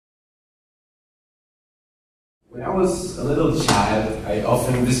When I was a little child, I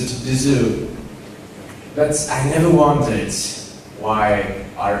often visited the zoo, but I never wondered why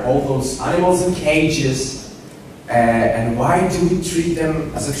are all those animals in cages and why do we treat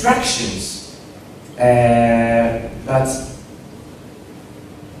them as attractions? And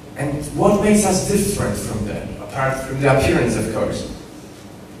what makes us different from them, apart from the appearance, of course?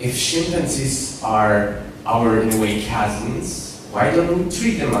 If chimpanzees are our, in a way, cousins, why don't we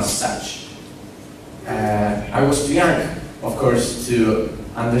treat them as such? I was too young, of course, to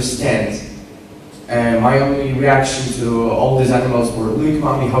understand. My only reaction to all these animals were, look,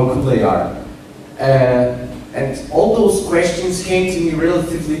 mommy, how cool they are. And all those questions came to me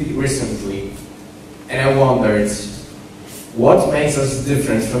relatively recently. And I wondered, what makes us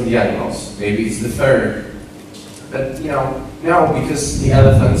different from the animals? Maybe it's the fur. But, you know, no, because the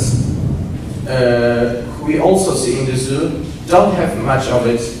elephants, who we also see in the zoo, don't have much of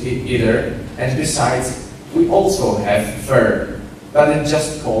it either. And besides, we also have fur, but it's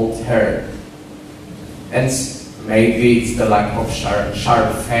just called hair. And maybe it's the lack of sharp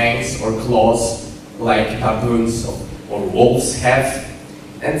fangs or claws like baboons or wolves have.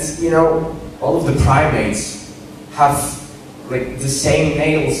 And you know, all of the primates have like the same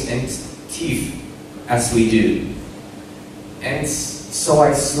nails and teeth as we do. And so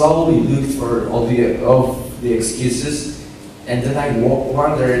I slowly looked for all the excuses, and then I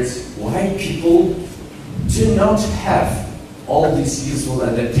wondered why people do not have all these useful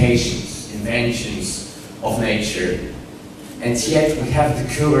adaptations, inventions of nature. And yet we have the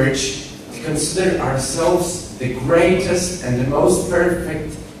courage to consider ourselves the greatest and the most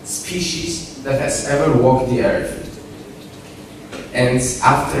perfect species that has ever walked the earth. And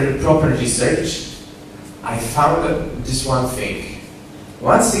after proper research, I found this one thing.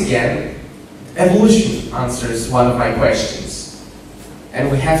 Once again, evolution answers one of my questions. And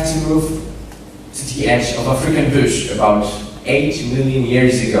we have to move to the edge of African bush about 8 million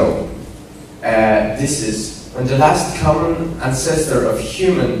years ago. This is when the last common ancestor of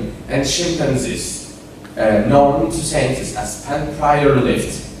human and chimpanzees, known to scientists as pan-prior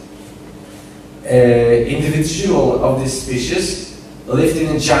lived. Individual of this species lived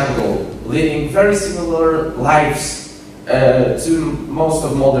in a jungle, leading very similar lives to most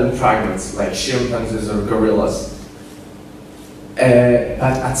of modern primates, like chimpanzees or gorillas.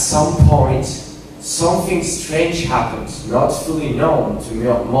 But at some point, something strange happened, not fully known to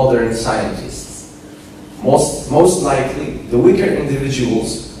modern scientists. Most likely, the weaker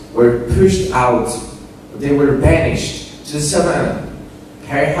individuals were pushed out, they were banished to the savannah.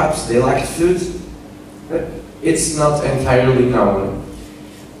 Perhaps they lacked food, but it's not entirely known.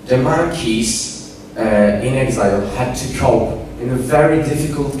 The monkeys in exile had to cope in very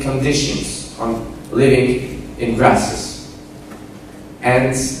difficult conditions on living in grasses.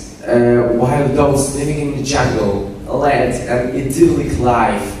 And while those living in the jungle led an idyllic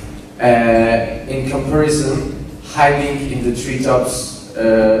life, in comparison, hiding in the treetops,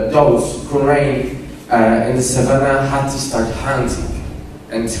 those who reigned in the savannah had to start hunting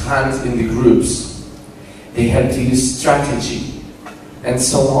and hunt in the groups. They had to use strategy and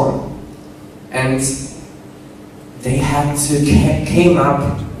so on. And they had to came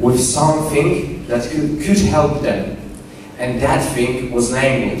up with something that could help them. And that thing was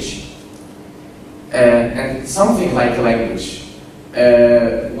language. And something like language,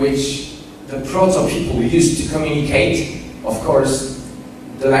 which the proto-people used to communicate. Of course,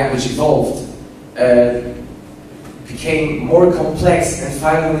 the language evolved, became more complex, and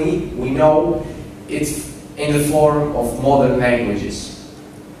finally we know it's in the form of modern languages.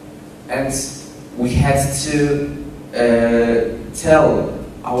 And we had to tell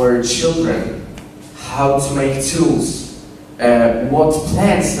our children how to make tools, what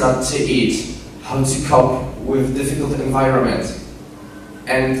plants not to eat, how to cope with difficult environment.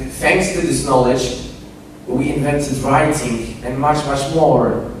 And thanks to this knowledge, we invented writing and much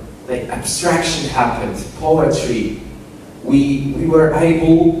more. Like abstraction happened, poetry. We were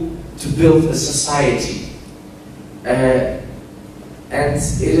able to build a society. And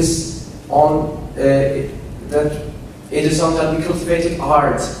it is on that we cultivated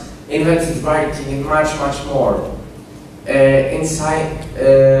art, invented writing, and much more.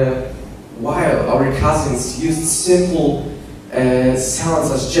 While our cousins used simple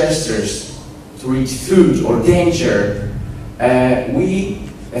sounds as gestures to read food or danger, we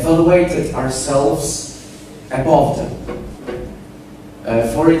evaluated ourselves above them.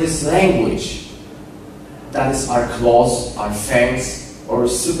 For it is language, that is our claws, our fangs, or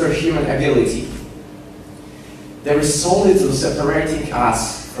superhuman ability. There is so little separating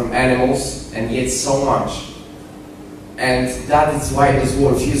us from animals, and yet so much. And that is why it is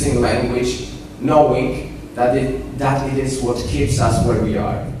worth using language, knowing that it is what keeps us where we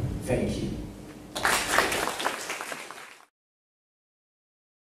are. Thank you.